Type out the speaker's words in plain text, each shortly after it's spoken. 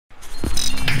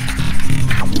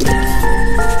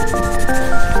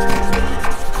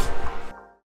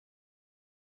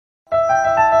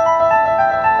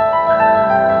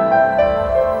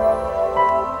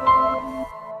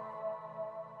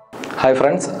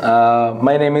friends,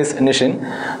 my name is Nishin.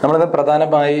 We will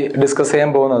discuss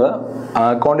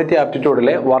quantity aptitude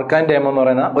work and time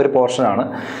portion.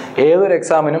 Every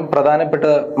exam is question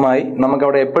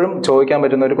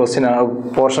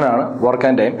portion work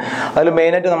and time.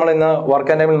 Main work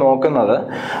and time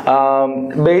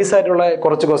base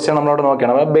question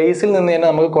base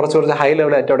high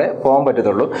level type 1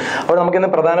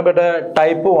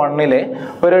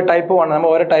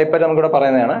 type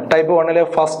 1 type 1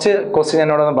 first question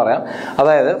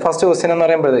first question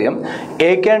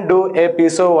A can do a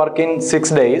piece of work in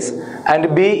 6 days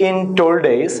and B in 12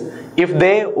 days. If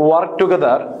they work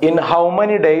together, in how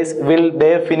many days will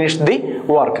they finish the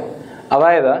work? A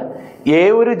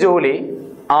ഒരു ജോലി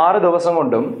 6 ദിവസം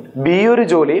കൊണ്ടും B ഒരു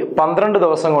ജോലി 12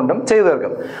 ദിവസം കൊണ്ടും ചെയ്തു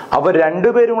തീർക്കും. അപ്പോൾ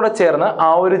രണ്ടുപേരും കൂടെ ചേർന്ന് ആ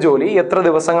ഒരു ജോലി എത്ര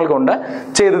ദിവസങ്ങൾ കൊണ്ട്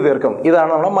ചെയ്തു തീർക്കും? ഇതാണ്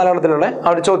നമ്മുടെ മലയാളത്തിലുള്ള ആ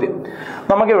ഒരു ചോദ്യം.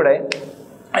 നമുക്കിവിടെ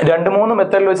രണ്ട് മൂന്ന്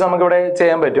മെത്തേഡിൽ വെച്ച് നമുക്കിവിടെ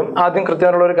ചെയ്യാൻ പറ്റും. ആദ്യം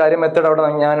കൃത്യമായിട്ടുള്ള ഒരു കാര്യം മെത്തേഡ് അവിടെ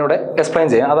ഞാനിവിടെ എക്സ്പ്ലെയിൻ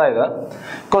ചെയ്യാം. അതായത്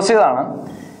ക്വസ്റ്റ്യൻ ഇതാണ്: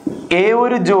 എ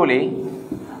ഒരു ജോലി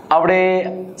അവിടെ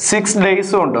 6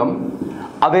 ഡേയ്സ് കൊണ്ടും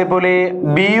അതേപോലെ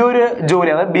ബി ഒരു ജോലി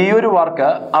അതായത് ബി ഒരു വർക്ക്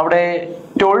അവിടെ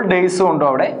 12 ഡേയ്സ് കൊണ്ടും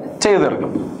അവിടെ ചെയ്തു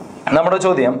തീർക്കും. നമ്മുടെ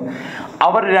ചോദ്യം,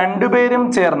 അവർ രണ്ടുപേരും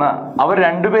ചേർന്ന്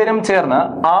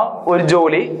ആ ഒരു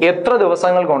ജോലി എത്ര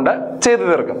ദിവസങ്ങൾ കൊണ്ട് ചെയ്തു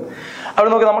തീർക്കും? അവിടെ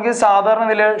നോക്കി, നമുക്ക് സാധാരണ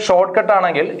ഇതിൽ ഷോർട്ട് കട്ട്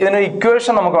ആണെങ്കിൽ ഇതിനൊരു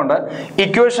ഇക്വേഷൻ നമുക്കുണ്ട്.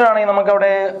 ഇക്വേഷൻ ആണെങ്കിൽ നമുക്ക്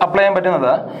അവിടെ അപ്ലൈ ചെയ്യാൻ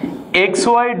പറ്റുന്നത്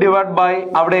XY ഡിവൈഡ് ബൈ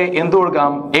അവിടെ എന്ത്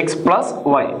കൊടുക്കാം? X plus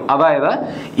Y. അതായത്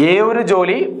എ ഒരു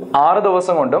ജോലി 6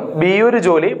 ദിവസം കൊണ്ടും ബി ഒരു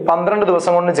ജോലി 12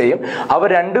 ദിവസം കൊണ്ടും ചെയ്യും. അവർ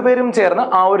രണ്ടുപേരും ചേർന്ന്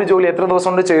ആ ഒരു ജോലി എത്ര ദിവസം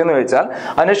കൊണ്ട് ചെയ്യുമെന്ന് വെച്ചാൽ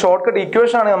അതിന്റെ ഷോർട്ട് കട്ട്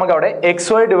ഇക്വേഷൻ ആണെങ്കിൽ നമുക്ക് അവിടെ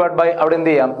XY ഡിവൈഡ് ബൈ അവിടെ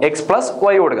എന്ത് ചെയ്യാം? X പ്ലസ്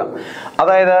Y കൊടുക്കാം.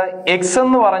 അതായത് X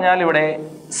എന്ന് പറഞ്ഞാൽ ഇവിടെ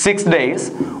 6 days,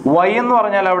 Y എന്ന്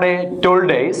പറഞ്ഞാൽ അവിടെ 12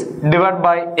 days divide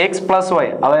by X plus Y.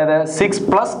 അതായത് 6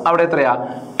 പ്ലസ് അവിടെ എത്രയാ?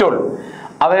 12.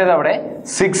 അതായത് അവിടെ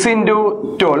 6 into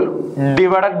 12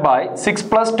 ഡിവൈഡഡ് ബൈ 6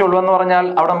 പ്ലസ് 12 എന്ന് പറഞ്ഞാൽ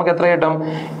അവിടെ നമുക്ക് എത്ര കിട്ടും?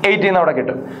 18 അവിടെ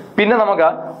കിട്ടും. പിന്നെ നമുക്ക്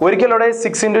ഒരിക്കലും അവിടെ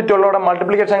 6 into 12 അവിടെ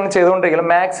മൾട്ടിപ്ലിക്കേഷൻ അങ്ങനെ ചെയ്തുകൊണ്ടിരിക്കും.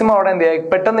 മാക്സിമം അവിടെ എന്ത് ചെയ്യുക?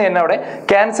 പെട്ടെന്ന് തന്നെ അവിടെ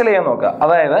ക്യാൻസൽ ചെയ്യാൻ നോക്കുക.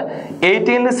 അതായത്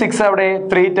 18 6 അവിടെ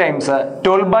 3 ടൈംസ്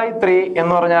 12 by 3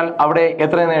 എന്ന് പറഞ്ഞാൽ അവിടെ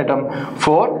എത്രയെന്ന് കിട്ടും?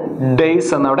 4 days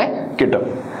എന്നവിടെ കിട്ടും.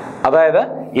 അതായത്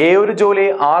എ ഒരു ജോലി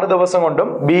 6 ദിവസം കൊണ്ടും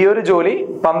ബി ഒരു ജോലി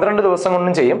 12 ദിവസം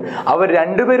കൊണ്ടും ചെയ്യും. അവർ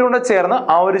രണ്ടുപേരും കൂടെ ചേർന്ന്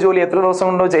ആ ഒരു ജോലി എത്ര ദിവസം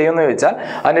കൊണ്ടോ ചെയ്യുമെന്ന് ചോദിച്ചാൽ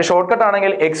അതിന്റെ ഷോർട്ട് കട്ട്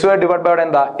ആണെങ്കിൽ XY ഡിവൈഡ് ബൈ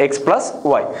എന്താ? X plus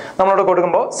Y. നമ്മളോട്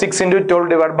കൊടുക്കുമ്പോൾ 6 into 12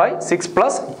 divide by 6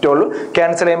 plus 12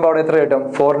 cancel ചെയ്യുമ്പോൾ അവിടെ എത്ര കിട്ടും?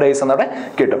 4 days എന്നവിടെ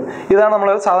കിട്ടും. ഇതാണ് നമ്മൾ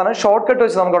സാധാരണ ഷോർട്ട് കട്ട്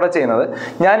വെച്ച് നമുക്ക് അവിടെ ചെയ്യുന്നത്.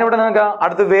 ഞാനിവിടെ നിങ്ങൾക്ക്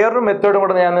അടുത്ത് വേറൊരു മെത്തേഡും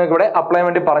കൂടെ ഞാൻ നിങ്ങൾക്ക് ഇവിടെ അപ്ലൈ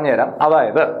വേണ്ടി പറഞ്ഞുതരാം.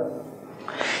 അതായത്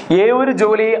എ ഒരു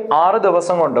ജോലി 6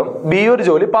 ദിവസം കൊണ്ടും ബി ഒരു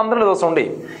ജോലി 12 ദിവസം കൊണ്ട്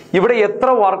ചെയ്യും. ഇവിടെ എത്ര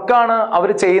വർക്കാണ് അവർ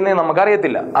ചെയ്യുന്നത്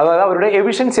നമുക്കറിയത്തില്ല. അതായത് അവരുടെ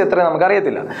എഫിഷ്യൻസി എത്ര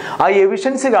നമുക്കറിയത്തില്ല. ആ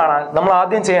എഫിഷ്യൻസി കാണാൻ നമ്മൾ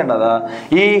ആദ്യം ചെയ്യേണ്ടത്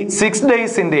ഈ 6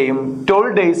 ഡേയ്സിന്റെയും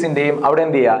 12 ഡേയ്സിന്റെയും അവിടെ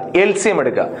എന്ത് ചെയ്യുക? LCM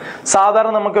എടുക്കുക.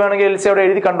 സാധാരണ നമുക്ക് വേണമെങ്കിൽ LCM അവിടെ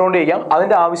എഴുതി കണ്ടുകൊണ്ടിരിക്കാം,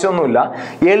 അതിന്റെ ആവശ്യമൊന്നുമില്ല.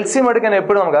 LCM എടുക്കാൻ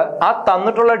എപ്പോഴും നമുക്ക് ആ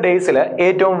തന്നിട്ടുള്ള ഡേയ്സിൽ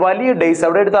ഏറ്റവും വലിയ ഡേയ്സ്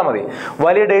അവിടെ എടുത്താൽ മതി.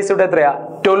 വലിയ ഡേയ്സ് ഇവിടെ എത്രയാ?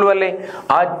 12 അല്ലേ?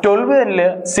 ആ 12 തന്നെ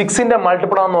 6ന്റെ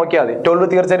മൾട്ടിപ്പിൾ ആണെന്ന് നോക്കിയാൽ മതി. 12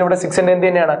 തീർച്ചയായിട്ടും ഇവിടെ 6ന്റെ എന്ത്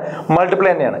തന്നെയാണ്? മൾട്ടിപ്പിൾ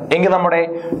തന്നെയാണ്. എങ്കിൽ നമ്മുടെ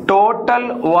ടോട്ടൽ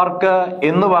വർക്ക്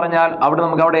എന്ന് പറഞ്ഞാൽ അവിടെ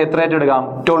നമുക്ക് അവിടെ എത്ര ആയിട്ട് എടുക്കാം?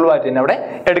 12 ആയിട്ട് തന്നെ അവിടെ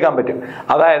എടുക്കാൻ പറ്റും.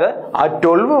 അതായത് ആ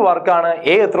 12 വർക്കാണ്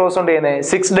എ എത്ര ദിവസം കൊണ്ട് ചെയ്യുന്നത്?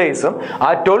 6 ഡേയ്സും. ആ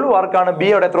 12 വർക്കാണ് ബി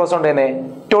അവിടെ എത്ര ദിവസം കൊണ്ട് ചെയ്യുന്നത്?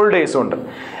 12 ഡേയ്സും ഉണ്ട്.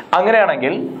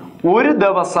 അങ്ങനെയാണെങ്കിൽ ഒരു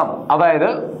ദിവസം, അതായത്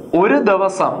ഒരു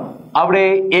ദിവസം അവിടെ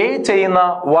എ ചെയ്യുന്ന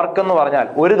വർക്ക് എന്ന് പറഞ്ഞാൽ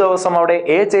ഒരു ദിവസം അവിടെ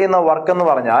എ ചെയ്യുന്ന വർക്ക് എന്ന്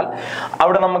പറഞ്ഞാൽ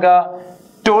അവിടെ നമുക്ക്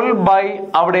 12 by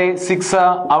അവിടെ 6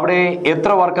 അവിടെ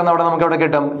എത്ര വർക്ക് എന്ന് അവിടെ നമുക്ക് അവിടെ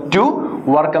കിട്ടും? 2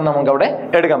 വർക്ക് എന്ന് നമുക്ക് അവിടെ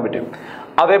എടുക്കാൻ പറ്റും.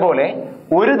 അതേപോലെ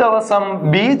ഒരു ദിവസം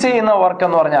ബി ചെയ്യുന്ന വർക്ക്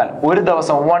എന്ന് പറഞ്ഞാൽ ഒരു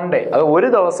ദിവസം 1 day, അത് ഒരു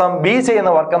ദിവസം ബി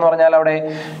ചെയ്യുന്ന വർക്ക് എന്ന് പറഞ്ഞാൽ അവിടെ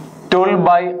 12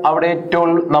 by അവിടെ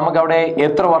 12 നമുക്ക് അവിടെ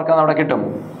എത്ര വർക്ക് അവിടെ കിട്ടും?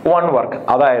 1 വർക്ക്.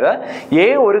 അതായത് എ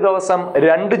ഒരു ദിവസം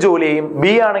 2 ജോലിയും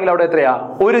ബി ആണെങ്കിൽ അവിടെ എത്രയാ?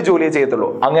 1 ജോലിയെ ചെയ്യത്തുള്ളൂ.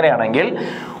 അങ്ങനെയാണെങ്കിൽ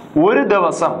ഒരു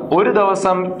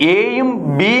ദിവസം എയും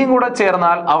ബിയും കൂടെ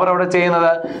ചേർന്നാൽ അവർ അവിടെ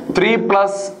ചെയ്യുന്നത് 3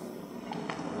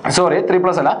 അവിടെ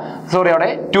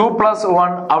 2 plus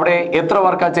 1 അവിടെ എത്ര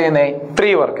വർക്കാ ചെയ്യുന്നത്?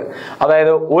 3 വർക്ക്.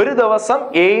 അതായത് ഒരു ദിവസം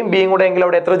എയും ബിയും കൂടെ എങ്കിൽ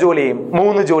അവിടെ എത്ര ജോലി ചെയ്യും?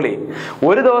 3 ജോലി.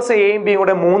 ഒരു ദിവസം എയും ബിയും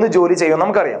കൂടെ 3 ജോലി ചെയ്യും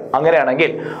നമുക്കറിയാം.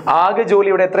 അങ്ങനെയാണെങ്കിൽ ആകെ ജോലി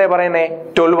ഇവിടെ എത്രയാ പറയുന്നത്?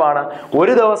 12 ആണ്.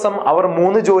 ഒരു ദിവസം അവർ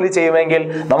 3 ജോലി ചെയ്യുമെങ്കിൽ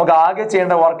നമുക്ക് ആകെ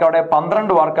ചെയ്യേണ്ട വർക്ക് അവിടെ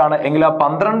 12 വർക്കാണ്. എങ്കിൽ ആ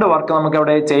 12 വർക്ക് നമുക്ക്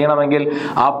അവിടെ ചെയ്യണമെങ്കിൽ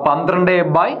ആ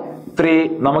 12/3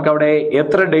 നമുക്ക് അവിടെ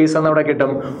എത്ര ഡേയ്സ് എന്ന് അവിടെ കിട്ടും?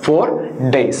 4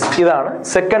 ഡേയ്സ്. ഇതാണ്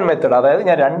സെക്കൻഡ് മെത്തേഡ്. അതായത്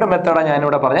ഞാൻ രണ്ട് മെത്തേഡാണ് ഞാൻ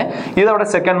ഇവിടെ പറഞ്ഞത്. ഇതവിടെ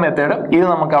സെക്കൻഡ് മെത്തേഡും ഇത്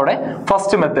നമുക്ക് അവിടെ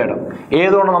ഫസ്റ്റ് മെത്തേഡും.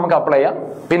 ഏതുകൊണ്ട് നമുക്ക് അപ്ലൈ ചെയ്യാം?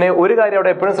 പിന്നെ ഒരു കാര്യം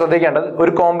അവിടെ എപ്പോഴും ശ്രദ്ധിക്കേണ്ടത്,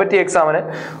 ഒരു കോമ്പറ്റീവ് എക്സാമിന്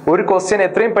ഒരു ക്വസ്റ്റ്യൻ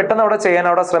എത്രയും പെട്ടെന്ന് അവിടെ ചെയ്യാൻ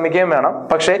അവിടെ ശ്രമിക്കുകയും വേണം.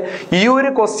 പക്ഷേ ഈ ഒരു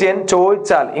ക്വസ്റ്റ്യൻ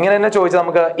ചോദിച്ചാൽ ഇങ്ങനെ തന്നെ ചോദിച്ചാൽ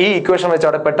നമുക്ക് ഈ ഇക്വേഷൻ വെച്ച്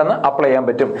അവിടെ പെട്ടെന്ന് അപ്ലൈ ചെയ്യാൻ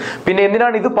പറ്റും. പിന്നെ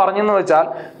എന്തിനാണ് ഇത് പറഞ്ഞെന്ന് വെച്ചാൽ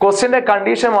ക്വസ്റ്റ്യന്റെ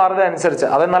കണ്ടീഷൻ മാറുന്നതനുസരിച്ച്,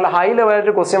 അതായത് നല്ല ഹൈ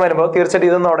ലെവലായിട്ട് ക്വസ്റ്റ്യൻ വരുമ്പോൾ തീർച്ചയായിട്ടും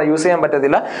ഇതൊന്നും അവിടെ യൂസ് ചെയ്യാൻ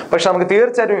പറ്റത്തില്ല. പക്ഷെ നമുക്ക്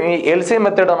തീർച്ചയായിട്ടും ഈ LCM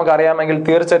മെത്തേഡ് നമുക്ക് അറിയാമെങ്കിൽ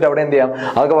തീർച്ചയായിട്ടും അവിടെ എന്ത് ചെയ്യാം,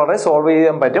 അതൊക്കെ വളരെ സോൾവ്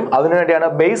ചെയ്യാൻ പറ്റും. അതിനുവേണ്ടിയാണ്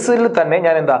ബേസിൽ തന്നെ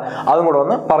ഞാൻ അതും കൂടെ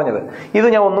ഒന്ന് പറഞ്ഞത്. ഇത്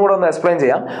ഞാൻ ഒന്നുകൂടെ ഒന്ന് എക്സ്പ്ലെയിൻ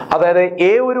ചെയ്യാം. അതായത്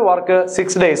A ഒരു വർക്ക്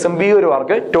 6 ഡേയ്സും B ഒരു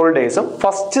വർക്ക് 12 ഡേയ്സും.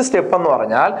 ഫസ്റ്റ് സ്റ്റെപ്പ് എന്ന്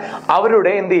പറഞ്ഞാൽ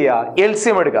അവരുടെ എന്ത് ചെയ്യുക,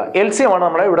 LCM എടുക്കുക. LCM ആണ്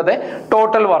നമ്മുടെ ഇവിടുത്തെ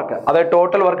ടോട്ടൽ വർക്ക്. അതായത്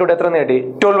ടോട്ടൽ വർക്ക് ഇവിടെ എത്ര നേടി,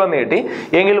 12 എന്ന് കിട്ടി.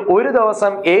 എങ്കിൽ ഒരു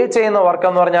ദിവസം A ചെയ്യുന്ന വർക്ക്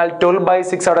എന്ന് പറഞ്ഞാൽ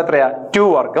 12/6 അവിടെ എത്രയാ, 2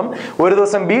 വർക്കും. ഒരു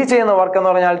ദിവസം B ചെയ്യുന്ന വർക്ക്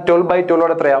എന്ന് പറഞ്ഞാൽ 12/12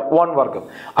 അവിടെ എത്രയാ, 1 വർക്കും.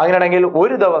 അങ്ങനെയാണെങ്കിൽ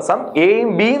ഒരു ദിവസം Aയും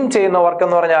Bയും ചെയ്യുന്ന വർക്ക്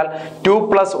എന്ന് പറഞ്ഞാൽ 2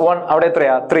 + 1 അവിടെ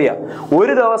എത്രയാ, 3.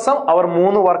 ഒരു ദിവസം അവർ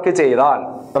 3 വർക്ക് ചെയ്താൽ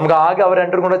നമുക്ക് ആകെ അവർ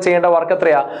രണ്ടും കൂടെ ചെയ്യേണ്ട വർക്ക്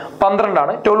എത്രയാ, 12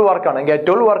 ആണ്. 12 വർക്കാണ്. എങ്കിൽ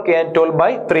 12 വർക്ക് ചെയ്യാൻ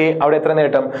 12/3 അവിടെ എത്ര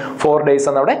കിട്ടും, 4 ഡേയ്സ്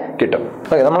എന്ന് അവിടെ കിട്ടും.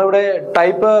 ഓക്കെ, നമ്മളിവിടെ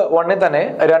ടൈപ്പ് 1 തന്നെ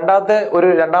രണ്ടാമത്തെ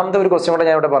ഒരു ക്വസ്റ്റ്യൻ കൂടെ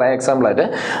ഞാൻ ഇവിടെ പറയാം എക്സാമ്പിൾ ആയിട്ട്.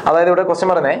 അതായത് ഇവിടെ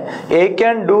ക്വസ്റ്റ്യൻ പറഞ്ഞേ, A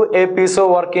can do a piece of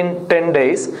work in 10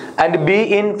 days and B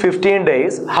in 15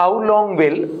 days. How long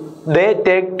will they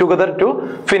take together to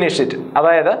finish it?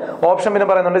 അതായത് ഓപ്ഷൻ പിന്നെ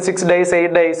പറയുന്നുണ്ട് 6 days,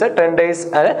 8 days, 10 days,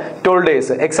 12 days.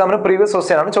 എക്സാമിന് പ്രീവിയസ്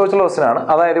ക്വസ്റ്റ്യൻ ആണ്, ചോദിച്ചുള്ള question ആണ്.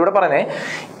 അതായത് ഇവിടെ പറഞ്ഞേ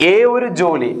A ഒരു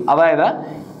ജോലി, അതായത്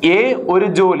A ഒരു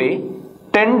ജോലി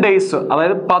 10 ഡേയ്സ്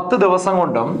അതായത് 10 ദിവസം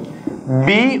കൊണ്ടും B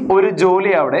ഒരു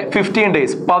ജോലി അവിടെ 15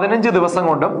 ഡേയ്സ് 15 ദിവസം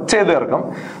കൊണ്ടും ചെയ്തു തീർക്കും.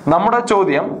 നമ്മുടെ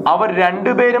ചോദ്യം, അവർ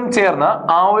രണ്ടുപേരും ചേർന്ന്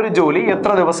ആ ഒരു ജോലി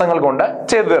എത്ര ദിവസങ്ങൾ കൊണ്ട്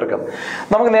ചെയ്തു തീർക്കും?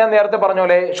 നമുക്ക് നേരത്തെ പറഞ്ഞ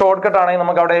പോലെ ഷോർട്ട് കട്ട് ആണെങ്കിൽ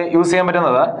നമുക്ക് അവിടെ യൂസ് ചെയ്യാൻ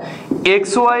പറ്റുന്നത്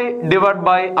XY ഡിവൈഡ്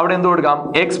ബൈ അവിടെ എന്ത് കൊടുക്കാം,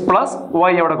 X +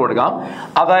 Y അവിടെ കൊടുക്കാം.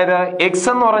 അതായത് X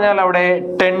എന്ന് പറഞ്ഞാൽ അവിടെ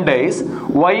 10 ഡേയ്സ്,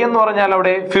 Y എന്ന് പറഞ്ഞാൽ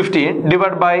അവിടെ 15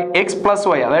 ഡിവൈഡ് ബൈ X +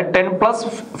 Y അതായത് 10 +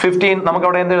 15 നമുക്ക്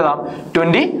അവിടെ എന്ത് എഴുതാം,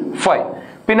 25.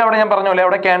 പിന്നെ അവിടെ ഞാൻ പറഞ്ഞ പോലെ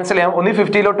അവിടെ ക്യാൻസൽ ചെയ്യാം. ഒന്നി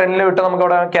 50-ലോ 10-ലോ ഇട്ട് നമുക്ക്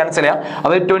അവിടെ ക്യാൻസൽ ചെയ്യാം.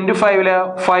 അത് 25-ല്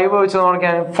 5 വെച്ച്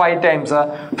നോക്കിയാൽ 5 ടൈംസ്,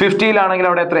 50-ലാണെങ്കിൽ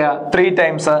അവിടെ എത്രയാ, 3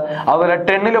 ടൈംസ്. അതുപോലെ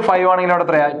 10-ല് 5 ആണെങ്കിൽ അവിടെ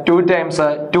എത്രയാ, 2 ടൈംസ്.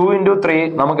 2 × 3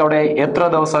 നമുക്ക് അവിടെ എത്ര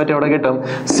ദിവസമായിട്ട് അവിടെ കിട്ടും,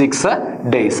 6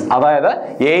 ഡേയ്സ്. അതായത്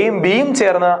Aയും Bയും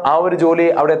ചേർന്ന് ആ ഒരു ജോലി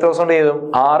അവിടെ എത്ര ദിവസം കൊണ്ട് ചെയ്തും,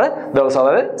 6 ദിവസം,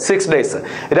 അതായത് 6 ഡേയ്സ്.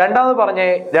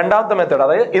 രണ്ടാമത്തെ മെത്തേഡ്,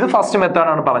 അതായത് ഇത് ഫസ്റ്റ്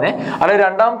മെത്തേഡാണ് പറഞ്ഞത്. അതായത്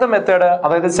രണ്ടാമത്തെ മെത്തേഡ്,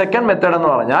 അതായത് സെക്കൻഡ് മെത്തേഡ്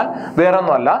എന്ന് പറഞ്ഞാൽ വേറെ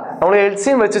ഒന്നുമല്ല, നമ്മൾ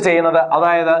LCM വെച്ച് ചെയ്യുന്നത്.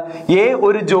 അതായത് A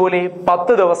ഒരു ജോലി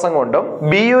 10 ദിവസം കൊണ്ടും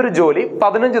B ഒരു ജോലി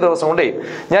 15 ദിവസം കൊണ്ട് ചെയ്യും.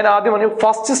 ഞാൻ ആദ്യം പറഞ്ഞു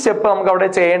ഫസ്റ്റ് സ്റ്റെപ്പ് നമുക്ക് അവിടെ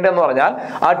ചെയ്യേണ്ടതെന്ന് പറഞ്ഞാൽ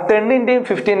ആ 10-ന്റെയും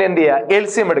 15-ന്റെയും എന്ത് ചെയ്യുക,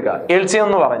 LCM എടുക്കുക. LCM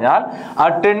എന്ന് പറഞ്ഞാൽ ആ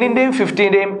 10-ന്റെയും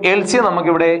 15-ന്റെയും LCM നമുക്ക്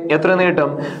ഇവിടെ എത്ര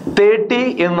കിട്ടും, 30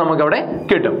 എന്ന് നമുക്ക് അവിടെ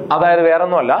കിട്ടും. അതായത് വേറെ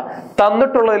ഒന്നുമല്ല,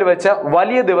 തന്നിട്ടുള്ളതിൽ വെച്ച്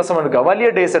വലിയ ദിവസം എടുക്കുക, വലിയ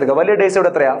ഡേയ്സ് എടുക്കുക. വലിയ ഡേയ്സ്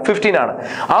ഇവിടെ എത്രയാ, 15 ആണ്.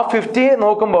 ആ 50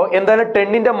 നോക്കുമ്പോൾ എന്തായാലും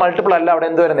 10-ന്റെ മൾട്ടിപ്പിൾ അല്ല അവിടെ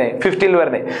എന്ത് വരുന്നത്, 15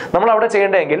 വരുന്നത്. നമ്മൾ അവിടെ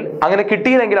ചെയ്യേണ്ടതെങ്കിൽ അങ്ങനെ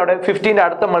കിട്ടിയില്ലെങ്കിൽ അവിടെ 15-ന്റെ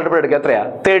അടുത്ത മൾട്ടിപ്പിൾ എടുക്കുക, എത്രയാ,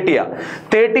 30.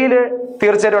 30-ല്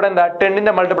തീർച്ചയായിട്ടും അവിടെ എന്താ,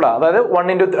 10-ന്റെ മൾട്ടിപ്പിൾ, അതായത് 1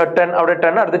 × 10 അവിടെ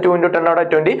 10, അടുത്ത 2 × 10 അവിടെ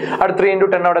 20, അടുത്ത 3 ×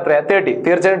 10 അവിടെ എത്രയാ, 30.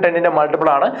 തീർച്ചയായിട്ടും 10-ന്റെ മൾട്ടിപ്പിൾ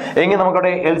ആണ്. എങ്കിൽ നമുക്ക്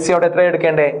അവിടെ LCM അവിടെ എത്ര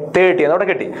എടുക്കേണ്ടേ, 30 എന്നവിടെ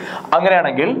കിട്ടി.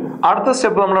 അങ്ങനെയാണെങ്കിൽ അടുത്ത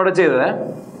സ്റ്റെപ്പ് നമ്മളവിടെ ചെയ്തത്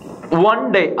 1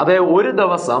 ഡേ, അതായത് ഒരു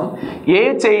ദിവസം A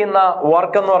ചെയ്യുന്ന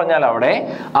വർക്ക് എന്ന് പറഞ്ഞാൽ അവിടെ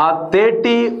ആ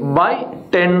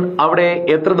 30/10 അവിടെ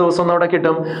എത്ര ദിവസം അവിടെ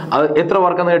കിട്ടും, എത്ര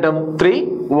വർക്ക് എന്ന് കിട്ടും, 3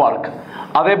 വർക്ക്.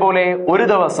 അതേപോലെ ഒരു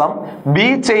ദിവസം B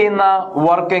ചെയ്യുന്ന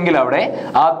വർക്ക് എങ്കിൽ അവിടെ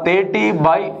ആ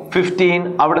 30/15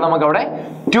 അവിടെ നമുക്ക് അവിടെ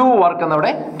 2 വർക്ക്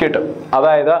എന്നവിടെ കിട്ടും.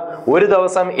 അതായത് ഒരു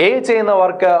ദിവസം A ചെയ്യുന്ന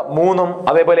വർക്ക് 3-ഉം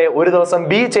അതേപോലെ ഒരു ദിവസം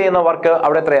B ചെയ്യുന്ന വർക്ക്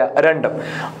അവിടെ എത്രയാ, 2-ഉം.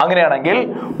 അങ്ങനെയാണെങ്കിൽ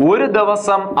ഒരു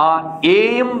ദിവസം ആ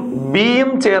Aയും Bയും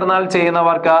ചേർന്നാൽ ചെയ്യുന്ന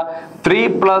വർക്ക് 3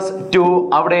 + 2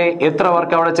 അവിടെ എത്ര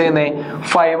വർക്ക് അവിടെ ചെയ്യുന്നേ,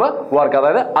 5 വർക്ക്,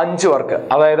 അതായത് 5 വർക്ക്.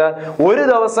 അതായത് ഒരു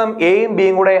ദിവസം Aയും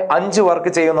Bയും കൂടെ 5 വർക്ക്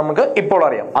ചെയ്യും നമുക്ക് ഇപ്പോൾ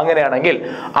അറിയാം. അങ്ങനെയാണെങ്കിൽ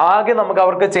ആകെ നമുക്ക്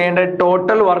അവർക്ക് ചെയ്യേണ്ട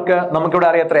ടോട്ടൽ വർക്ക് നമുക്കിവിടെ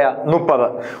അറിയാം, എത്രയാ, 30.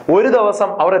 ഒരു ദിവസം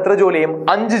അവർ എത്ര ജോലി ചെയ്യും,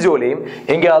 5 ജോലി ചെയ്യും.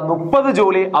 എങ്കിൽ ആ 30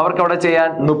 ജോലി അവർക്ക് അവിടെ ചെയ്യാൻ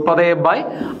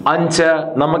 30/5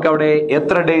 നമുക്ക് അവിടെ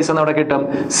എത്ര ഡേയ്സ് എന്ന് അവിടെ കിട്ടും,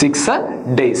 6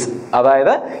 ഡേയ്സ്.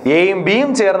 അതായത് Aയും Bയും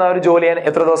ചേർന്ന ഒരു ജോലി ചെയ്യാൻ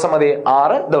എത്ര ദിവസം മതി,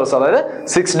 6 ദിവസം, അതായത്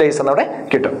 6 ഡേയ്സ് എന്നവിടെ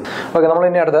കിട്ടും. ഓക്കെ, നമ്മൾ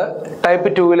ഇനി അടുത്ത് ടൈപ്പ്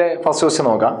 2-ലെ ഫസ്റ്റ് ക്വസ്റ്റ്യൻ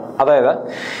നോക്കാം. അതായത്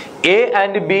A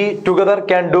and B together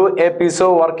can do a piece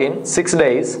of work in 6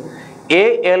 days. A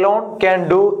alone can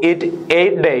do it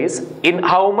 8 days. In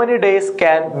how many days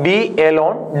can B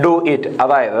alone do it?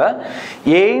 അതായത്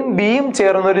Aയും Bയും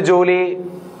ചേർന്ന ഒരു ജോലി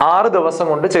 6 ദിവസം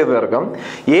കൊണ്ട് ചെയ്തു തീർക്കും.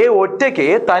 A ഒറ്റയ്ക്ക്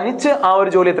തനിച്ച് ആ ഒരു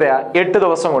ജോലി എത്രയാ, 8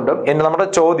 ദിവസം കൊണ്ടും. എന്നെ നമ്മുടെ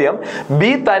ചോദ്യം, B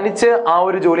തനിച്ച് ആ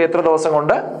ഒരു ജോലി എത്ര ദിവസം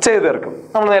കൊണ്ട് ചെയ്തു തീർക്കും?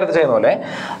 നമ്മൾ നേരത്തെ ചെയ്യുന്ന പോലെ,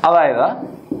 അതായത്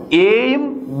Aയും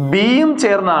Bയും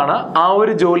ചേർന്നാണ് ആ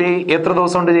ഒരു ജോലി എത്ര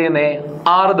ദിവസം കൊണ്ട് ചെയ്യുന്നേ,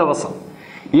 6 ദിവസം.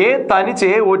 എ തനിച്ച്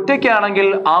എ ഒറ്റയ്ക്കാണെങ്കിൽ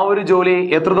ആ ഒരു ജോലി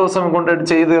എത്ര ദിവസം കൊണ്ട്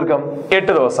ചെയ്തു തീർക്കും?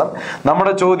 8 ദിവസം.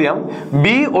 നമ്മുടെ ചോദ്യം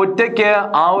ബി ഒറ്റയ്ക്ക്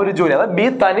ആ ഒരു ജോലി, അതായത് ബി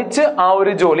തനിച്ച് ആ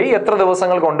ഒരു ജോലി എത്ര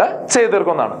ദിവസങ്ങൾ കൊണ്ട് ചെയ്തു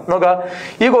തീർക്കുന്നതാണ്. നോക്കുക,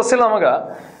 ഈ ക്വസ്റ്റ്യൻ നമുക്ക്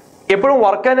എപ്പോഴും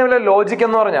വർക്ക് ആൻഡ് ലെവലിലെ ലോജിക്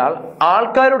എന്ന് പറഞ്ഞാൽ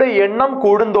ആൾക്കാരുടെ എണ്ണം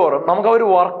കൂടുന്തോറും നമുക്ക് ആ ഒരു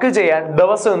വർക്ക് ചെയ്യാൻ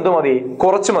ദിവസം എന്ത് മതി?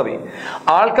 കുറച്ച് മതി.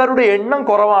 ആൾക്കാരുടെ എണ്ണം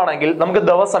കുറവാണെങ്കിൽ നമുക്ക്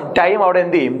ദിവസം ടൈം അവിടെ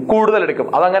എന്ത് ചെയ്യും? കൂടുതൽ എടുക്കും.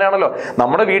 അതങ്ങനെയാണല്ലോ.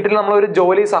 നമ്മുടെ വീട്ടിൽ നമ്മൾ ഒരു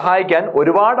ജോലി സഹായിക്കാൻ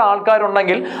ഒരുപാട്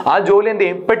ആൾക്കാരുണ്ടെങ്കിൽ ആ ജോലി എന്ത്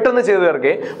ചെയ്യും? പെട്ടെന്ന് ചെയ്തു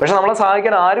തീർക്കേ. പക്ഷെ നമ്മളെ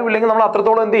സഹായിക്കാൻ ആരും ഇല്ലെങ്കിൽ നമ്മൾ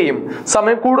അത്രത്തോളം എന്ത് ചെയ്യും?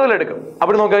 സമയം കൂടുതൽ എടുക്കും.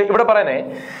 അപ്പോൾ നോക്കുക, ഇവിടെ പറയുന്നേ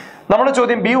നമ്മുടെ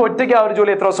ചോദ്യം ബി ഒറ്റയ്ക്ക് ആ ഒരു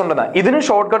ജോലി എത്ര ദിവസം ഉണ്ടെന്ന്. ഇതിന്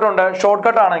ഷോർട്ട് കട്ട് ഉണ്ട്. ഷോർട്ട്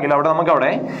കട്ട് ആണെങ്കിൽ അവിടെ നമുക്ക് അവിടെ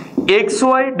എക്സ്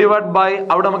വൈ ഡിവൈഡ് ബൈ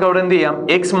അവിടെ നമുക്ക് അവിടെ എന്ത് ചെയ്യാം?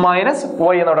 എക്സ് മൈനസ്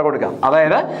വൈ എന്ന് അവിടെ കൊടുക്കാം.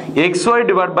 അതായത് എക്സ് വൈ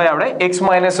ഡിവൈഡ് ബൈ അവിടെ എക്സ്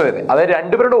മൈനസ് വൈ. അതായത്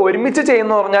രണ്ടുപേരുടെ ഒരുമിച്ച്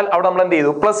ചെയ്യുന്ന പറഞ്ഞാൽ അവിടെ നമ്മൾ എന്ത്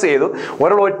ചെയ്തു? പ്ലസ് ചെയ്തു.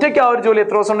 ഒരാൾ ഒറ്റയ്ക്ക് ആ ഒരു ജോലി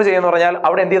എത്ര ദിവസം കൊണ്ട് ചെയ്യുന്ന പറഞ്ഞാൽ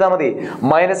അവിടെ എന്ത് ചെയ്താൽ മതി?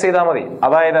 മൈനസ് ചെയ്താൽ മതി.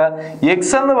 അതായത്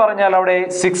എക്സ് എന്ന് പറഞ്ഞാൽ അവിടെ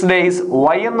 6 days,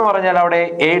 വൈ എന്ന് പറഞ്ഞാൽ അവിടെ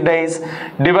 8 days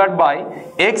divide by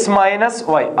X minus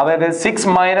Y. അതായത് 6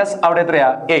 മൈനസ് അവിടെ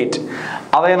എത്രയാ? 8.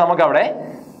 അതായത് നമുക്ക് അവിടെ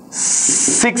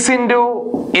 6 into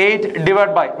 8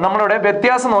 ഡിവൈഡ് ബൈ നമ്മളിവിടെ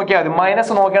വ്യത്യാസം നോക്കിയാൽ മതി,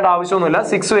 മൈനസ് നോക്കേണ്ട ആവശ്യമൊന്നുമില്ല.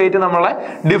 6 8 നമ്മളെ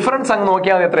ഡിഫറൻസ് അങ്ങ്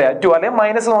നോക്കിയാൽ മതി. എത്രയാ? 2. അല്ലെങ്കിൽ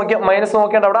മൈനസ്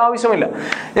നോക്കേണ്ട അവിടെ ആവശ്യമില്ല.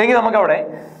 എങ്കിൽ നമുക്ക് അവിടെ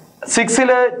 6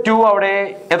 2 അവിടെ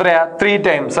എത്രയാ? 3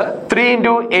 times. 3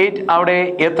 into 8 അവിടെ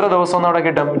എത്ര ദിവസം അവിടെ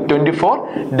കിട്ടും? 24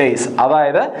 days.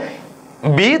 അതായത്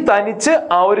ബി തനിച്ച്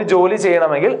ആ ഒരു ജോലി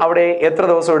ചെയ്യണമെങ്കിൽ അവിടെ എത്ര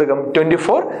ദിവസം എടുക്കും?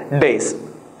 24 days.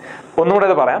 ഒന്നുകൂടെ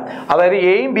ഇത് പറയാം. അതായത്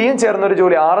എയും ബിയും ചേർന്ന ഒരു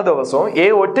ജോലി 6 ദിവസവും എ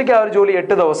ഒറ്റയ്ക്ക് ആ ഒരു ജോലി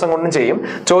 8 ദിവസം കൊണ്ടും ചെയ്യും.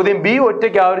 ചോദ്യം ബി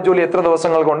ഒറ്റയ്ക്ക് ആ ഒരു ജോലി എത്ര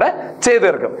ദിവസങ്ങൾ കൊണ്ട് ചെയ്തു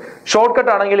തീർക്കും? ഷോർട്ട്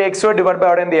കട്ട് ആണെങ്കിൽ എക്സ് വൈ ഡിവൈഡ് ബൈ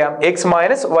അവിടെ എന്ത് ചെയ്യാം? എക്സ്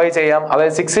മൈനസ് വൈ ചെയ്യാം.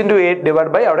 അതായത് 6 into 8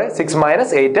 ഡിവൈഡ് ബൈ അവിടെ 6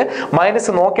 minus 8. മൈനസ്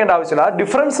നോക്കേണ്ട ആവശ്യമില്ല, ആ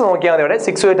ഡിഫറൻസ് നോക്കിയാൽ മതി. അവിടെ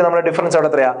 6 8 നമ്മുടെ ഡിഫറൻസ് അവിടെ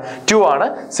എത്രയാ? 2 ആണ്.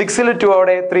 6 2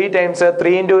 അവിടെ 3 times.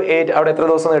 3 into 8 അവിടെ എത്ര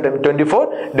ദിവസം കിട്ടും? 24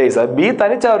 days. ബി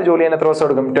തനിച്ച ആ ഒരു ജോലി എത്ര ദിവസം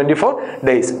എടുക്കും? 24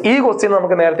 days. ഈ ക്വസ്റ്റ്യൻ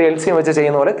നമുക്ക് നേരത്തെ LCM വെച്ച്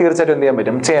ചെയ്യുന്ന പോലെ തീർച്ചയായിട്ടും എന്ത്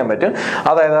ചെയ്യാൻ പറ്റും.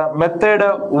 അതായത് മെത്തേഡ്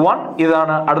 1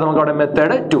 ഇതാണ്. അടുത്ത നമുക്ക് അവിടെ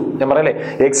മെത്തേഡ് 2. ഞാൻ പറയല്ലേ,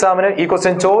 എക്സാമിന് ഈ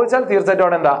ക്വസ്റ്റ്യൻ ചോദിച്ചാൽ തീർച്ചയായിട്ടും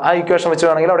അവിടെ എന്താ ആ ഇക്വേഷൻ വെച്ച്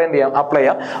വേണമെങ്കിൽ അവിടെ എന്ത് ചെയ്യാം? അപ്ലൈ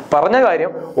ചെയ്യാം. പറഞ്ഞ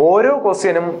കാര്യം ഓരോ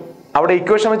ക്വസ്റ്റ്യനും അവിടെ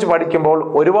ഇക്വേഷൻ വെച്ച് പഠിക്കുമ്പോൾ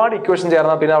ഒരുപാട് ഇക്വേഷൻ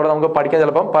ചേർന്നാൽ പിന്നെ അവിടെ നമുക്ക് പഠിക്കാൻ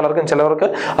ചിലപ്പം ചിലവർക്ക്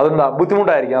അതെന്താ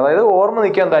ബുദ്ധിമുട്ടായിരിക്കും. അതായത് ഓർമ്മ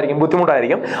നിൽക്കാൻ എന്തായിരിക്കും?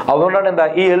 ബുദ്ധിമുട്ടായിരിക്കും. അതുകൊണ്ടാണ് എന്താ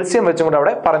ഈ LCM വെച്ചും കൂടെ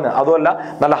അവിടെ പറഞ്ഞത്. അതുമല്ല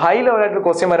നല്ല ഹൈ ലെവലായിട്ട്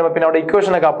ക്വസ്റ്റ്യൻ വരുമ്പോൾ പിന്നെ അവിടെ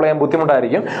ഇക്വേഷൻ ഒക്കെ അപ്ലൈ ചെയ്യാൻ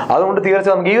ബുദ്ധിമുട്ടായിരിക്കും. അതുകൊണ്ട്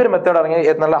തീർച്ചയായും നമുക്ക് ഈ ഒരു മെത്തേഡ് ഇറങ്ങി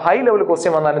നല്ല ഹൈ ലെവൽ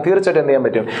ക്വസ്റ്റ്യൻ വന്നാലും തീർച്ചയായിട്ടും എന്ത് ചെയ്യാൻ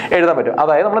പറ്റും? എഴുതാൻ പറ്റും.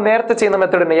 അതായത് നമ്മൾ നേരത്തെ ചെയ്യുന്ന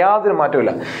മെത്തേഡിന് യാതൊരു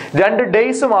മാറ്റമില്ല. 2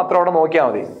 days മാത്രം അവിടെ നോക്കിയാൽ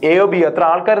മതി. എയോ ബി എത്ര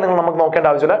ആൾക്കാർ നിങ്ങൾ നമുക്ക് നോക്കേണ്ട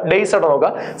ആവശ്യമില്ല. ഡേയ്സ് അവിടെ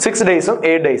നോക്കുക. 6 days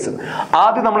 8 days.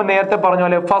 ആദ്യം നമ്മൾ നേരത്തെ പറഞ്ഞ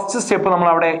പോലെ ഫസ്റ്റ് സ്റ്റെപ്പ് നമ്മൾ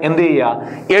അവിടെ എന്ത് ചെയ്യുക?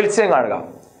 LCM കാണുക.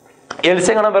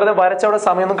 LCM കാണാൻ വെറുതെ വരച്ചവിടെ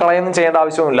സമയമൊന്നും കളയൊന്നും ചെയ്യേണ്ട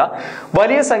ആവശ്യമില്ല.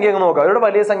 വലിയ സംഖ്യ അങ്ങ് നോക്കുക. ഇവിടെ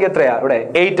വലിയ സംഖ്യ എത്രയാ? ഇവിടെ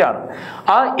 8 ആണ്.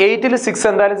 ആ 8ൽ 6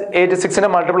 എന്തായാലും 8 6ന്റെ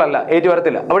മൾട്ടിപ്പിൾ അല്ല, 8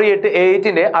 വരത്തില്ല. അവിടെ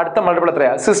 8ന്റെ അടുത്ത മൾട്ടിപ്പിൾ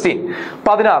എത്രയാ? 16.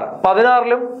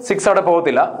 16ലും 6 അവിടെ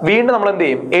പോകത്തില്ല. വീണ്ടും നമ്മൾ എന്ത്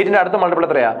ചെയ്യും? 8ന്റെ അടുത്ത മൾട്ടിപ്പിൾ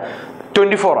എത്രയാ?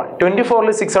 24 ആണ്. 24ൽ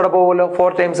 6 അവിടെ പോകുമല്ലോ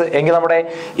 4 times. എങ്കിൽ നമ്മുടെ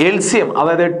LCM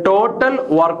അതായത് ടോട്ടൽ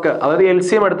വർക്ക്, അതായത്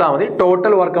LCM എടുത്താൽ മതി.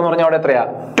 ടോട്ടൽ വർക്ക് എന്ന് പറഞ്ഞാൽ അവിടെ എത്രയാ?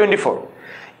 24.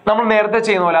 നമ്മൾ നേരത്തെ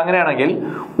ചെയ്യുന്ന പോലെ അങ്ങനെയാണെങ്കിൽ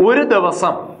ഒരു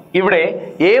ദിവസം ഇവിടെ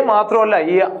എ മാത്രമല്ല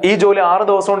ഈ ജോലി 6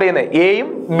 ദിവസം കൊണ്ട് ചെയ്യുന്നത് എയും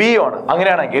ബിയും ആണ്.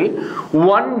 അങ്ങനെയാണെങ്കിൽ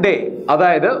 1 day,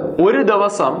 അതായത് ഒരു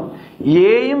ദിവസം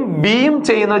എയും ബിയും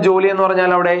ചെയ്യുന്ന ജോലി എന്ന്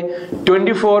പറഞ്ഞാൽ അവിടെ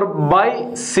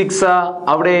 24/6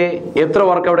 അവിടെ എത്ര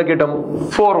വർക്ക് അവിടെ കിട്ടും?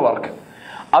 4 വർക്ക്.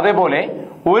 അതേപോലെ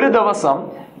ഒരു ദിവസം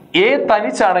എ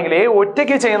തനിച്ചാണെങ്കിൽ എ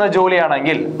ഒറ്റയ്ക്ക് ചെയ്യുന്ന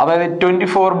ജോലിയാണെങ്കിൽ അതായത്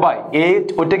 24 എ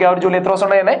ഒറ്റയ്ക്ക് ആ ഒരു ജോലി എത്ര ദിവസം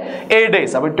ഉണ്ടായിരുന്നേ? 8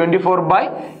 days. അപ്പൊ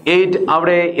 24/8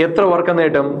 അവിടെ എത്ര വർക്ക് എന്ന്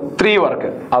കിട്ടും? 3 വർക്ക്.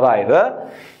 അതായത്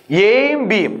എയും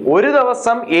ബിയും ഒരു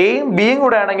ദിവസം എയും ബിയും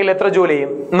കൂടെ ആണെങ്കിൽ എത്ര ജോലി ചെയ്യും?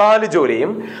 4 ജോലി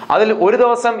ചെയ്യും. അതിൽ ഒരു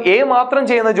ദിവസം എ മാത്രം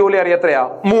ചെയ്യുന്ന ജോലി അറിയാം എത്രയാ?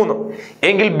 3.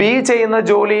 എങ്കിൽ ബി ചെയ്യുന്ന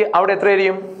ജോലി അവിടെ എത്ര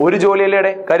ആയിരിക്കും? ഒരു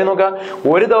ജോലിയല്ലേ? കാര്യം നോക്കുക,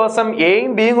 ഒരു ദിവസം എയും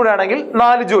ബിയും കൂടെ ആണെങ്കിൽ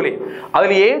 4 ജോലി.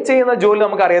 അതിൽ എ ചെയ്യുന്ന ജോലി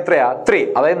നമുക്ക് അറിയാം എത്രയാ? 3.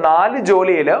 അതായത് 4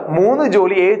 ജോലിയിൽ 3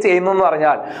 ജോലി എ ചെയ്യുന്നു എന്ന്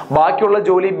പറഞ്ഞാൽ ബാക്കിയുള്ള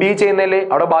ജോലി ബി ചെയ്യുന്നല്ലേ?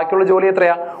 അവിടെ ബാക്കിയുള്ള ജോലി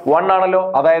എത്രയാ? 1 ആണല്ലോ.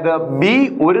 അതായത് ബി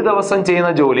ഒരു ദിവസം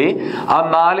ചെയ്യുന്ന ജോലി ആ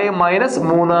 4 -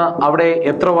 3 അവിടെ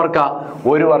എത്ര വർക്കാ?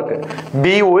 1 വർക്ക്.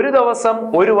 ബി ഒരു ദിവസം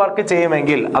 1 വർക്ക്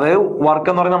ചെയ്യുമെങ്കിൽ, അതായത് വർക്ക്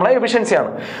എന്ന് പറയുന്നത് നമ്മളെ എഫിഷ്യൻസിയാണ്.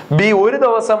 ബി ഒരു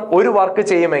ദിവസം 1 വർക്ക്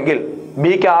ചെയ്യുമെങ്കിൽ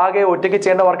ബിക്ക് ആകെ ഒറ്റയ്ക്ക്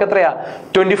ചെയ്യേണ്ട വർക്ക് എത്രയാ?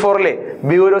 24 അല്ലേ?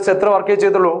 ബി ഒരു ദിവസം എത്ര വർക്കേ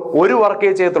ചെയ്യത്തുള്ളൂ? 1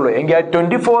 വർക്കേ ചെയ്യത്തുള്ളൂ. എങ്കിൽ ആ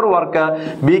 24 വർക്ക്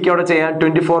ബിക്ക് അവിടെ ചെയ്യാൻ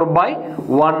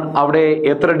 24/1 അവിടെ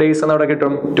എത്ര ഡേയ്സ് എന്ന് അവിടെ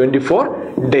കിട്ടും? 24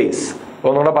 days.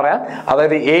 ഒന്നുകൂടെ പറയാം.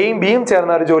 അതായത് എയും ബിയും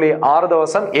ചേർന്ന ഒരു ജോലി 6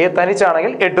 ദിവസം, എ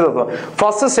തനിച്ചാണെങ്കിൽ 8 ദിവസം.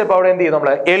 ഫസ്റ്റ് സ്റ്റെപ്പ് അവിടെ എന്ത് ചെയ്യും, നമ്മൾ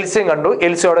എൽസിയം കണ്ടു.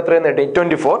 എൽസിയം അവിടെ എത്രയും നേടി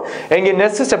 24. എങ്കിൽ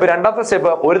നെക്സ്റ്റ് സ്റ്റെപ്പ്, രണ്ടാമത്തെ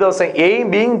സ്റ്റെപ്പ്, ഒരു ദിവസം എയും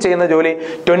ബിയും ചെയ്യുന്ന ജോലി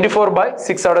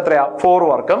 24/6 അവിടെ എത്രയാ 4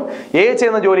 വർക്കും. എ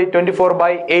ചെയ്യുന്ന ജോലി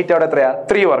 24/8 അവിടെ എത്രയാ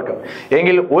 3 വർക്കും.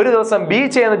 എങ്കിൽ ഒരു ദിവസം ബി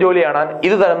ചെയ്യുന്ന ജോലിയാണ്,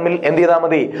 ഇത് തമ്മിൽ എന്ത് ചെയ്താൽ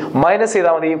മതി, മൈനസ്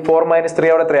ചെയ്താൽ മതി. 4 -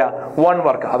 3 അവിടെ എത്രയാ 1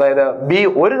 വർക്ക്. അതായത് ബി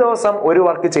ഒരു ദിവസം ഒരു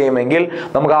വർക്ക് ചെയ്യുമെങ്കിൽ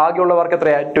നമുക്ക് ആകെയുള്ള വർക്ക്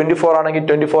എത്രയാ 24 ആണെങ്കിൽ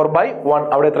 24/1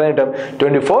 അവിടെ എത്ര കിട്ടും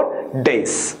 24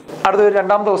 days. അടുത്ത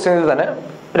രണ്ടാമത്തെ ക്വസ്റ്റ്യൻ തന്നെ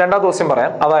രണ്ടാമത്തെ ക്വസ്റ്റ്യൻ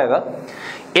പറയാം. അതായത്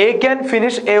A can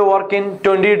finish A work in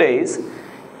 20 days.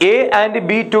 A and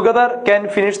B together can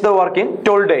finish the work in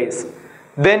 12 days.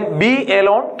 Then B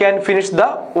alone can finish the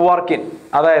work in.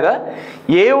 അതായത്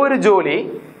എ ഒരു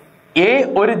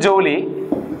ജോലി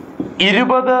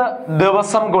 20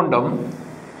 ദിവസം കൊണ്ടും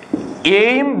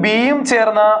എയും ബിയും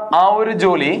ചേർന്ന ആ ഒരു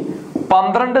ജോലി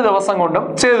 12 ദിവസം കൊണ്ടും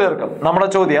ചെയ്തു തീർക്കും. നമ്മുടെ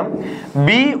ചോദ്യം,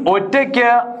 ബി ഒറ്റയ്ക്ക്,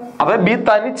 അതായത് ബി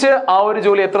തനിച്ച് ആ ഒരു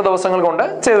ജോലി എത്ര ദിവസങ്ങൾ കൊണ്ട്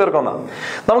ചെയ്തു തീർക്കുന്ന.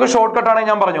 നമുക്ക് ഷോർട്ട് കട്ട്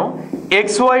ആണെങ്കിൽ ഞാൻ പറഞ്ഞു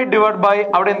XY ഡിവൈഡ് ബൈ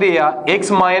അവിടെ എന്ത് ചെയ്യുക, X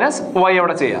 - Y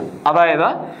അവിടെ ചെയ്യുക. അതായത്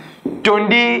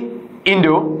 20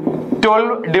 ×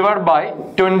 12 ഡിവൈഡ് ബൈ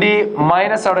 20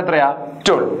 മൈനസ് അവിടെ എത്രയാ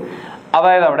 12.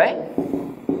 അതായത് അവിടെ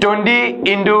 20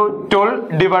 × 12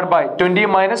 ഡിവൈഡ് ബൈ 20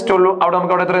 - 12 അവിടെ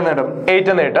നമുക്ക് അവിടെ എത്ര നേടും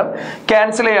 8 എന്ന് കിട്ടും.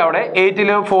 ക്യാൻസൽ ചെയ്യാം. അവിടെ 8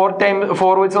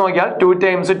 4 വെച്ച് നോക്കിയാൽ 2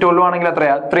 times 12 ആണെങ്കിൽ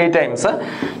എത്രയാ 3 times.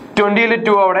 20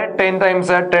 2 അവിടെ 10 times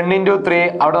 10 × 3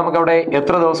 അവിടെ നമുക്ക് അവിടെ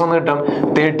എത്ര ദിവസം കിട്ടും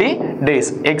 30 days.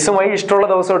 എക്സും വൈ ഇഷ്ടമുള്ള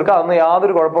ദിവസം എടുക്കുക, അതൊന്നും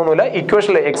യാതൊരു കുഴപ്പമൊന്നുമില്ല.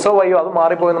 ഇക്വേഷനിൽ എക്സോ വൈയോ അത്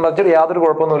മാറിപ്പോയെന്ന് പറഞ്ഞിട്ട് യാതൊരു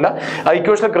കുഴപ്പമൊന്നുമില്ല. ആ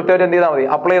ഇക്വേഷനിൽ കൃത്യമായിട്ട് എന്ത് ചെയ്താൽ മതി,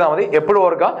 അപ്ലൈ ചെയ്താൽ മതി. എപ്പോഴും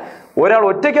ഓർക്കുക, ഒരാൾ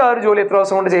ഒറ്റയ്ക്ക് ആ ഒരു ജോലി എത്ര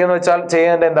ദിവസം കൊണ്ട് ചെയ്യുന്ന വെച്ചാൽ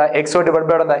ചെയ്യേണ്ട എന്താ XY ഡിവൈഡ്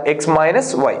ബൈ എന്താ X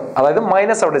 - Y, അതായത്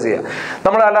മൈനസ് അവിടെ ചെയ്യുക.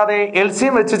 നമ്മൾ അല്ലാതെ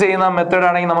LCM വെച്ച് ചെയ്യുന്ന മെത്തേഡ്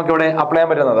ആണെങ്കിൽ നമുക്ക് ഇവിടെ അപ്ലൈ ചെയ്യാൻ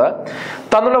പറ്റുന്നത്,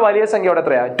 തന്നുള്ള വലിയ സംഖ്യ അവിടെ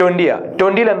എത്രയാ 20.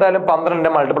 20 എന്തായാലും 12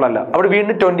 മൾട്ടിപ്പിൾ അല്ല. അവിടെ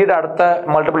വീണ്ടും 20 അടുത്ത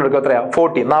മൾട്ടിപ്പിൾ എടുക്കും എത്രയാ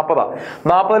 40. 40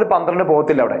 40 12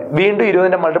 പോകത്തില്ല. അവിടെ വീണ്ടും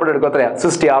 20 മൾട്ടിപ്പിൾ എടുക്കും എത്രയാ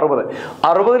 60. 60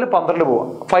 60 12 പോവാം,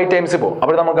 5 times പോകും.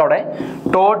 അപ്പോൾ നമുക്ക് അവിടെ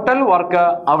ടോട്ടൽ വർക്ക്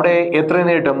അവിടെ എത്ര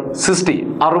കിട്ടും 60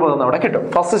 60 അവിടെ കിട്ടും.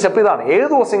 ഫസ്റ്റ് സ്റ്റെപ്പ് ഇതാണ്. ഏത്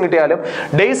ദിവസം കിട്ടിയാലും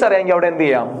ഡേയ്സ് അറിയാമെങ്കിൽ അവിടെ എന്ത്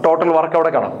ചെയ്യാം, ടോട്ടൽ വർക്ക്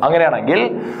അവിടെ കാണാം. അങ്ങനെയാണെങ്കിൽ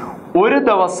ഒരു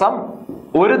ദിവസം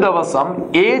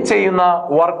എ ചെയ്യുന്ന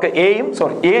വർക്ക് എ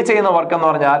ചെയ്യുന്ന വർക്ക് എന്ന്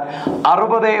പറഞ്ഞാൽ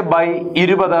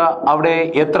 60/20 അവിടെ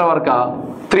എത്ര വർക്കാ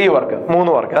 3 വർക്ക് 3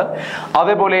 വർക്ക്.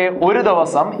 അതേപോലെ ഒരു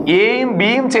ദിവസം എയും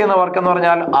ബിയും ചെയ്യുന്ന വർക്ക് എന്ന്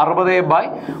പറഞ്ഞാൽ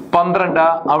 60/12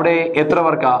 അവിടെ എത്ര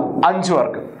വർക്കാ 5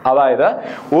 വർക്ക്. അതായത്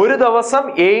ഒരു ദിവസം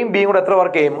എയും ബിയും കൂടെ എത്ര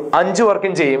വർക്ക് ചെയ്യും 5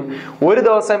 വർക്കും ചെയ്യും. ഒരു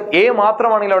ദിവസം എ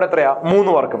മാത്രമാണെങ്കിൽ അവിടെ എത്രയാ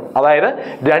 3 വർക്കും. അതായത്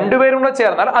രണ്ടുപേരും കൂടെ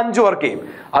ചേർന്നാൽ 5 വർക്ക് ചെയ്യും.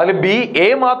 അതിൽ ബി എ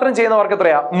മാത്രം ചെയ്യുന്ന വർക്ക്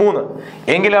എത്രയാ 3.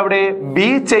 എങ്കിൽ അവിടെ ബി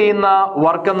ചെയ്യുന്ന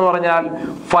വർക്ക് എന്ന് പറഞ്ഞാൽ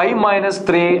 5 -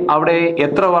 3 അവിടെ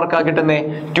എത്ര വർക്കാ കിട്ടുന്നേ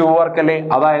 2 വർക്ക് അല്ലേ.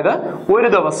 അതായത്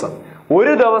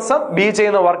ഒരു ദിവസം ബി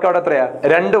ചെയ്യുന്ന വർക്ക് അവിടെ എത്രയാ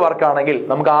 2 വർക്ക് ആണെങ്കിൽ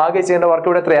നമുക്ക് ആകെ ചെയ്യേണ്ട വർക്ക്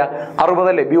ഇവിടെ എത്രയാ 60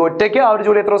 അല്ലേ. ബി ഒറ്റയ്ക്ക് ആ ഒരു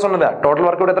ജോലി എത്ര ദിവസം ഉണ്ടല്ല, ടോട്ടൽ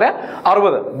വർക്ക് ഇവിടെ എത്രയാ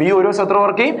 60. ബി ഒരു ദിവസം എത്ര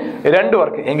വർക്ക് ചെയ്യും 2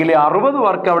 വർക്ക്. എങ്കിൽ 60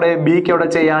 വർക്ക് അവിടെ ബിക്ക് അവിടെ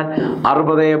ചെയ്യാൻ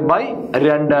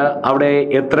 60/2 അവിടെ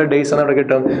എത്ര ഡേയ്സ് അവിടെ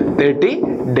കിട്ടും 30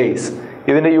 days.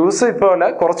 ഇതിന്റെ യൂസ് ഇപ്പോൾ അല്ല,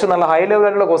 കുറച്ച് നല്ല ഹൈ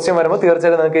ലെവലിലുള്ള ക്വസ്റ്റ്യൻ വരുമ്പോൾ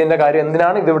തീർച്ചയായിട്ടും നിങ്ങൾക്ക് ഇതിന്റെ കാര്യം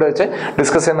എന്തിനാണ് ഇതിവിടെ വെച്ച്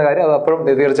ഡിസ്കസ് ചെയ്യുന്ന കാര്യം അത് അപ്പോഴും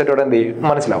തീർച്ചയായിട്ടും ഇവിടെ എന്ത് ചെയ്യും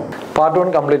മനസ്സിലാവും. പാർട്ട് 1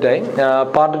 കംപ്ലീറ്റ് ആയി.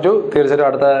 പാർട്ട് 2 തീർച്ചയായിട്ടും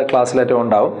അടുത്ത ക്ലാസ്സിലേറ്റവും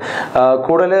ഉണ്ടാവും.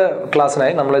 കൂടുതൽ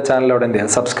ക്ലാസ്സിനായി നമ്മളെ ചാനലിലൂടെ എന്ത്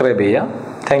ചെയ്യുക സബ്സ്ക്രൈബ് ചെയ്യുക.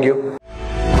 Thank you.